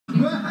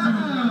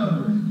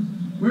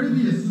Where did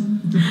these?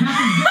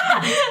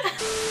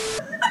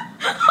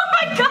 Oh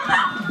my god!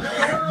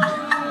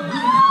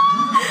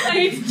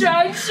 He's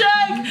John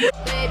Shug!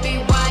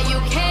 Baby, why you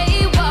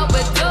care what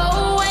we're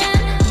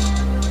doing?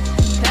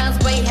 'Cause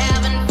we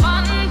having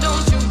fun,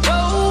 don't you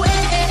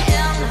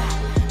ruin.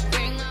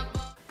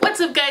 What's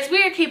up guys,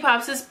 we are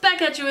K-Popsis,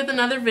 back at you with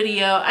another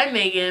video. I'm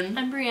Megan.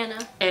 I'm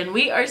Brianna. And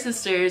we are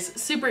sisters,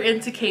 super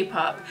into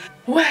K-pop.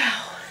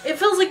 Wow, it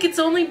feels like it's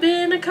only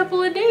been a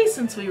couple of days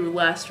since we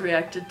last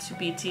reacted to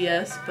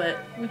BTS, but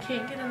we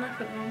can't get enough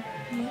of them.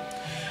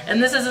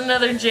 And this is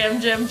another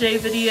JamJamJ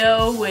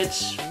video,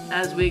 which,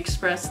 as we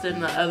expressed in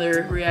the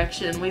other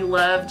reaction, we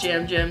love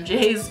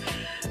JamJamJ's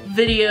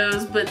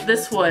videos, but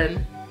this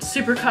one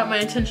super caught my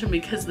attention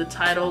because the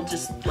title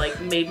just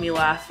like made me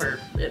laugh for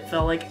it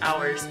felt like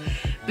hours.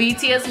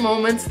 BTS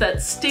moments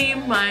that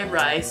steam my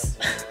rice.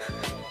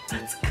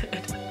 That's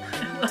good.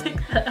 I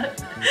like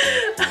that.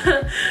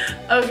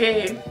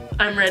 Okay,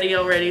 I'm ready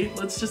already.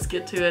 Let's just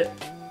get to it.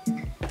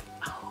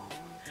 Oh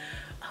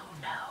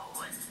no.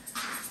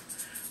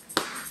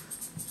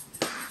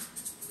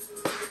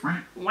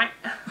 What?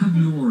 Have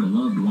you or a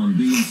loved one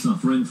been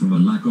suffering from a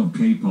lack of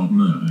K-pop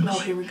merch? Oh,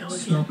 here we go again.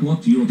 Stop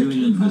what you're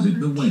doing and visit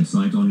the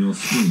website on your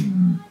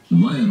screen.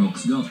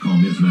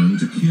 Lionox.com is known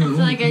to cure all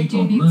like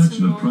K-pop merch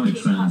and Pride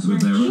fans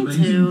with their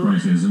amazing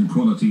prices and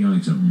quality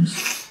items.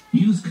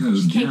 Use code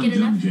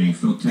JamJamJ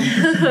for 10%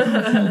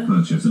 off your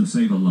purchase and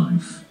save a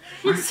life.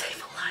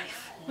 Save a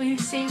life. Will you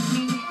save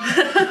me?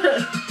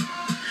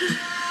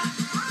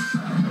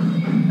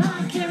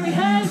 Can we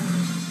have?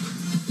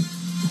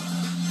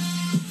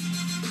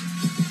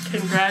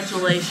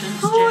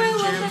 Congratulations, Oh, I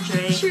love that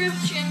JamJamJ. picture of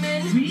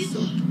Jimin.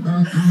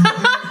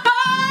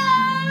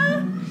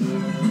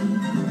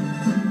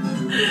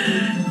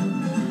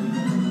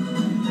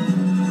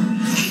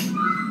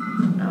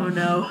 Oh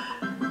no.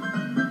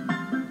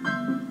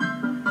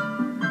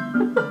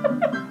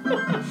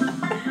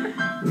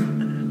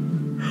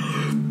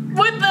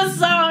 With the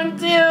song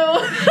too.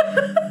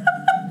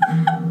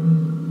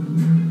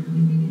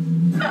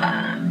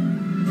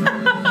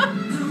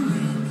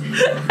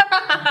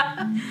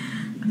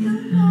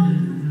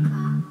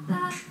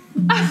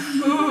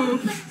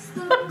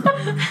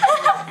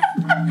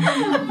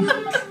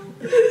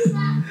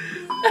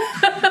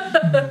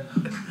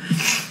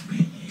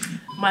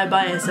 My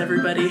bias,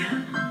 everybody.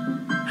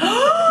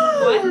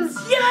 What?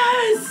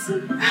 Yes!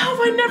 How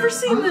have I never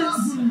seen this?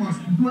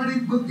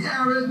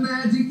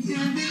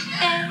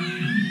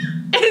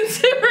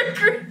 It's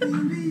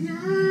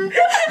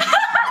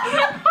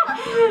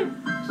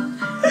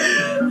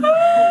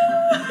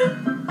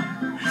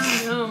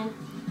No.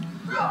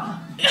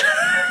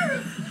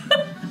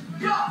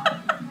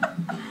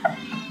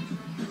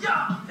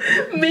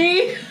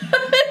 Me?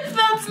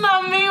 That's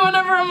not me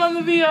whenever I'm on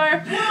the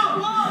VR.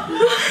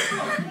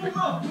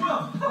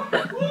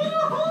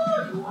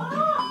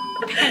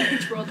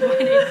 Package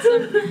worldwide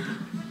anthem.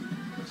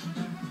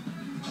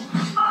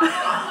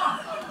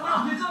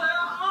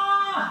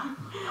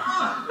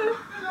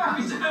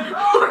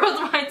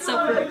 Worldwide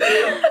suffering.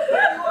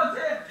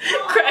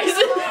 Cries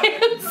and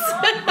dance.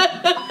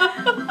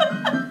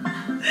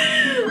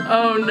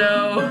 Oh no.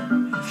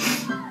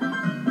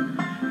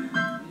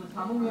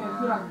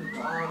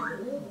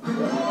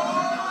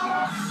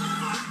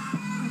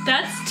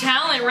 That's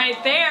talent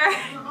right there.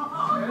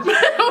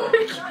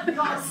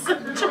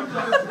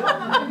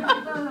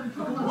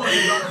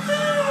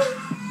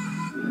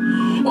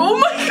 Oh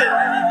my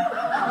god!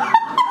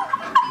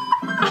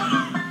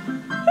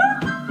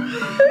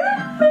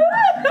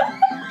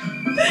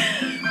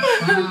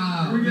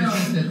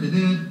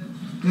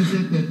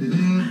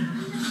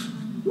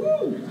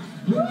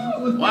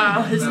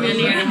 Wow, his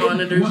mini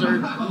monitors are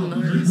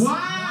nice. Wow!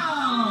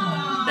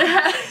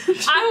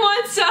 I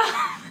want some.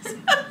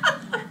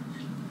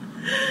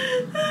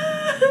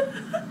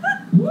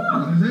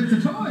 Wow, it's a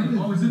toy.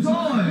 Oh, it's a toy. I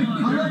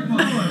like toy.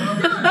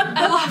 I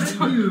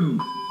love you.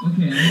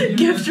 Okay.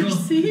 Gift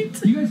receipt.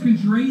 You guys can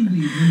trade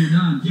these when you're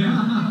done.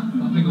 Yeah.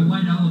 Like a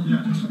white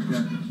elephant.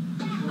 Okay.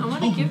 I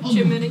want to give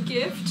Jimin a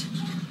gift.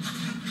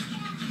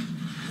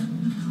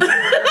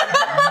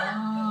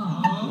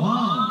 Wow.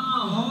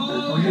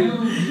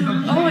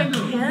 Oh, a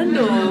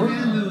candle.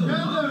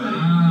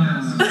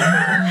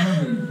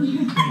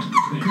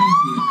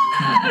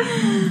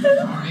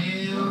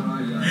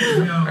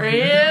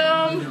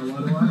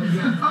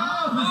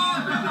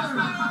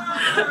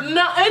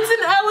 No, it's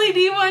an LED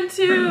one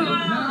too.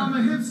 Now I'm a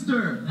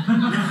hipster.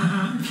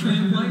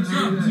 It lights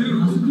up too.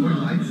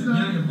 Lights up.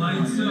 Yeah, it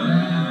lights up.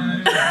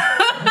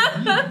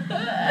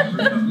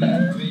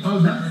 Oh,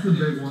 that's the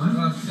big one.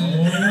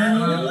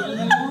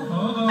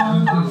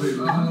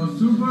 Oh,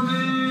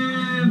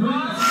 Superman.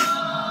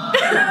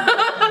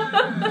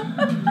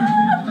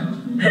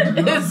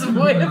 It's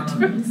whipped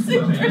from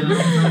Superman.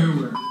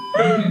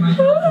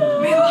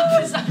 We love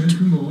his actor.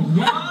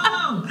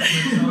 Wow!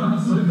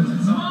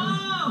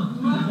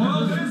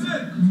 What is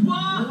it?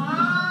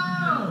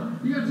 Wow!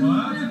 You got two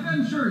FM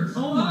shirts.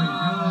 Oh my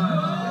god!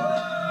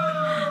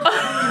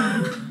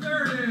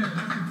 There it is.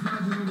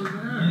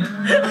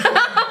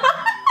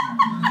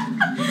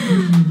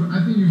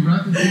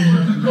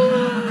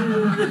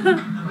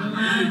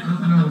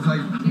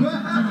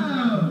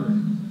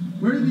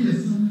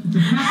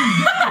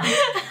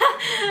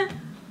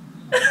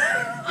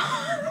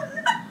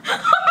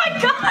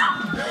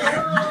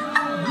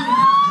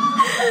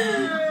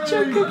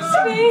 Jungkook's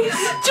face.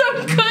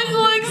 Jungkook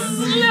looks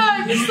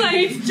shook. It's like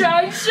he's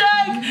John shook. I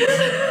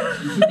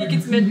think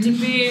it's meant to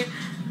be.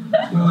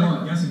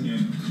 Guessing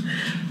game.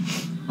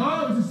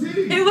 Oh, it's a CD.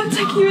 It looked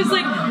like he was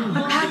like a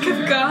pack of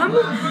gum.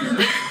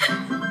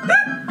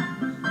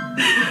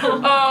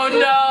 Oh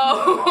no!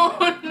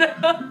 No!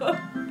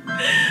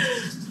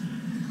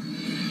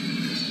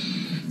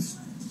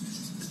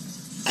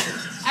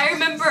 I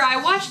remember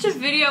I watched a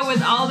video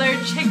with all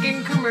their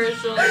chicken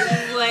commercials.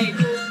 Like,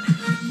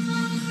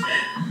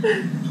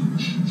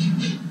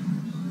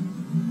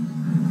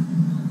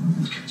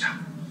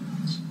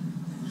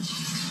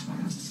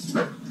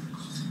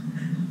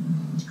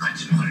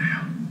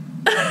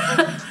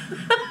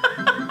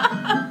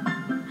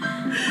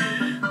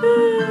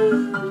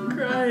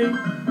 Crying.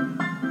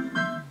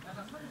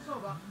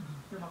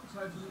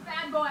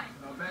 Bad boy.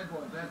 No, bad boy,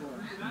 bad boy.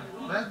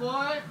 Bad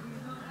boy.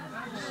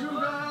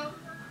 Sugar.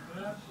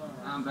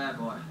 I'm bad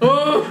boy.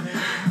 Oh!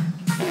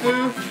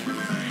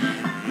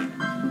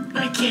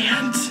 I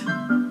can't.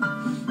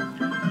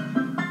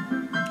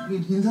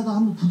 인사도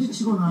한번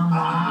부딪히거나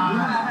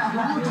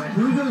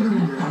보여줘야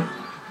되는데.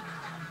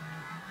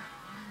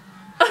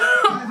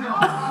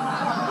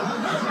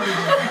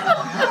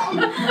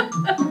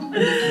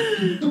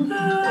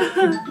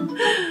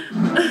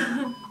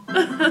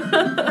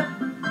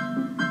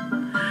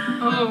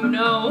 oh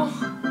no.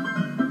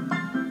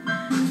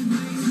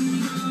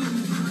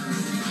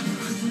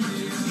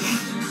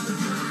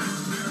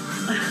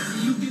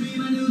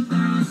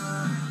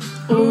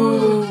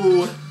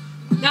 Ooh.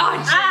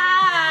 No,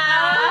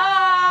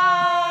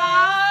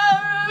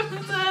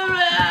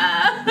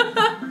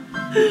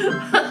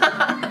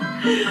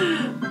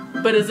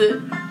 But is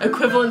it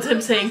equivalent to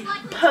him saying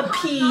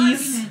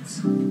puppies?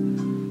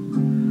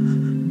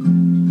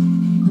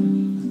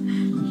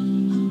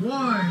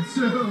 1,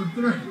 2,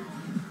 3.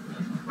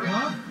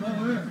 What?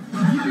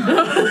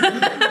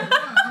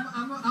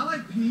 I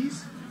like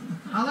peas.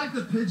 I like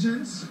the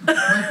pigeons.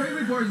 My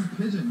favorite bird is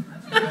pigeon.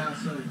 Yeah,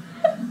 so.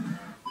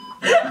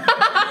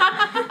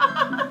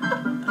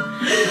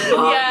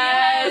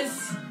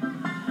 Yes!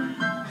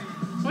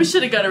 We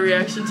should have got a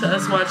reaction to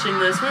us watching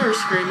this. We were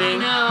screaming.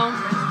 no.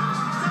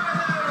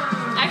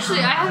 Actually,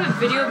 I have a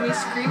video of me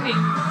screaming.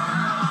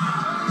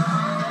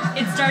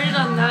 It started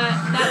on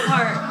that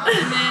part,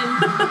 and then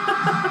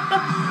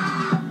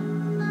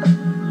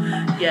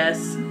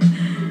Yes.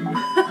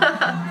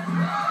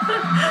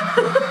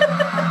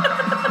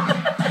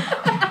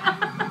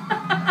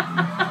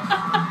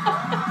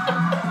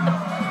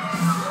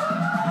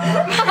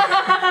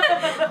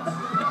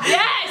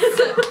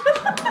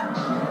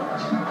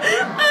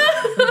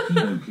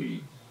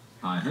 Okie.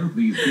 I hope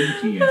these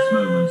BTS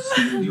moments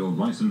steamed your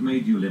rice and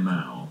made you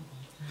limao.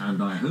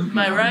 And I hope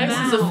My you rice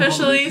is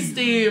officially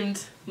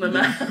steamed. Don't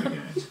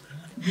forget.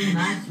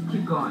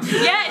 Keep going.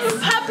 yes,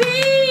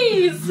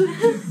 Puppies!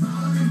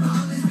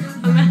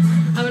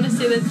 I'm gonna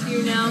say that to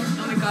you now.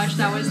 Oh my gosh,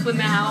 that was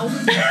Lamau.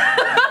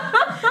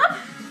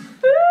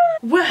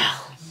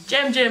 Well,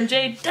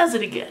 JamJamJ does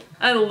it again.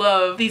 I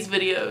love these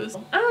videos.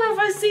 I don't know if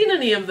I've seen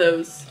any of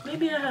those.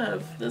 Maybe I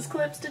have. Those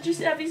clips,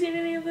 have you seen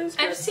any of those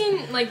clips? I've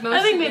seen like most.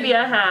 I think of maybe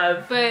them, I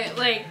have. but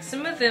like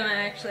some of them I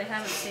actually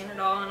haven't seen at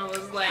all, and I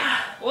was like,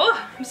 whoa,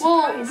 I'm surprised.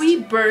 Well,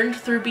 we burned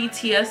through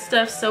BTS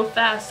stuff so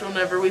fast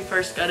whenever we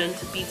first got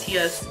into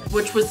BTS,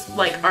 which was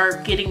like our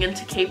getting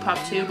into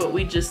K-pop too, but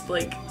we just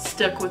like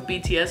stuck with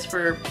BTS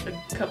for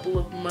a couple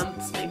of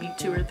months, maybe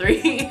 2 or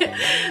 3.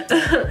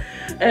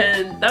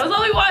 And that was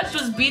all we watched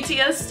was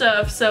BTS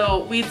stuff,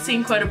 so we'd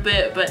seen quite a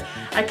bit, but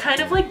I kind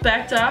of like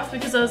backed off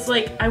because I was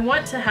like, I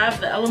want to have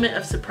the element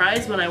of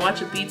surprise when I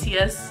watch a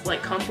BTS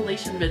like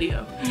compilation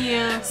video.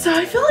 Yeah. So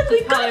I feel like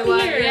we've Probably gotten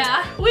why, here.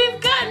 yeah. We've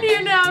gotten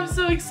here now. I'm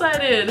so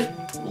excited.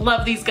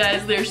 Love these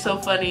guys. They're so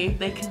funny.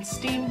 They can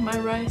steam my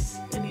rice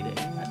any day.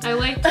 I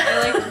liked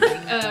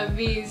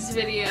V's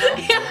video.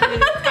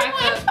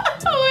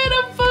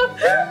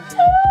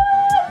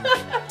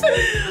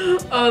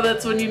 Oh,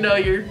 that's when you know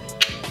you're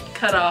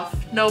cut off.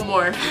 No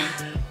more.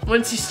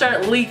 Once you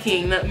start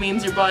leaking, that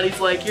means your body's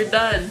like, you're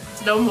done.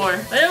 No more.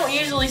 I don't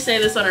usually say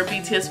this on our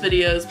BTS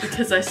videos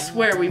because I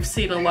swear we've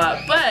seen a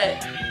lot,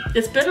 but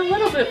it's been a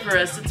little bit for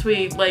us since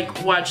we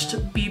like watched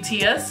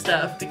BTS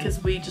stuff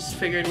because we just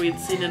figured we'd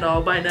seen it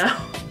all by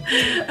now.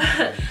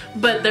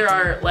 But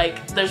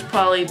there's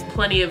probably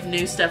plenty of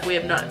new stuff we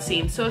have not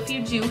seen. So if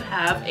you do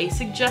have a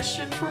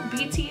suggestion for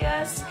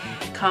BTS,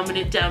 comment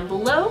it down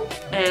below,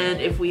 and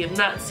if we have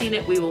not seen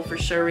it, we will for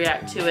sure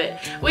react to it.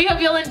 We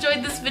hope y'all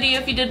enjoyed this video.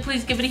 If you did,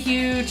 please give it a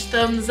huge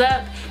thumbs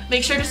up.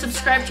 Make sure to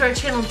subscribe to our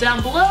channel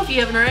down below if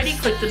you haven't already.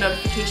 Click the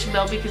notification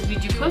bell because we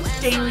do post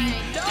daily,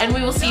 and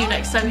we will see you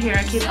next time here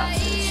on K-Pop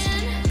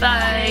Sis.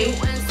 Bye!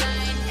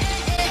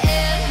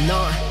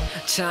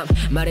 참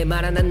말해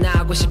말아 난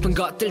하고 싶은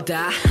것들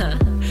다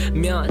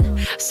하면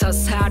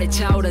서살이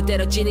차오르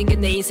때려지는 게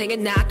내 인생의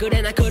나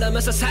그래 나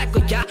그러면서 살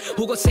거야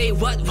Who gon' say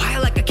what why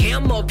like I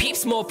can more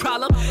peeps more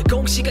problem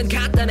공식은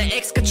간단해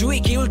X가 주의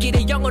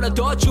기울기를 영어로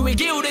더 주의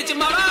기울이지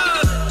마라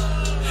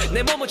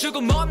내 몸은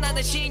죽음 없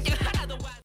나는 신경 하나도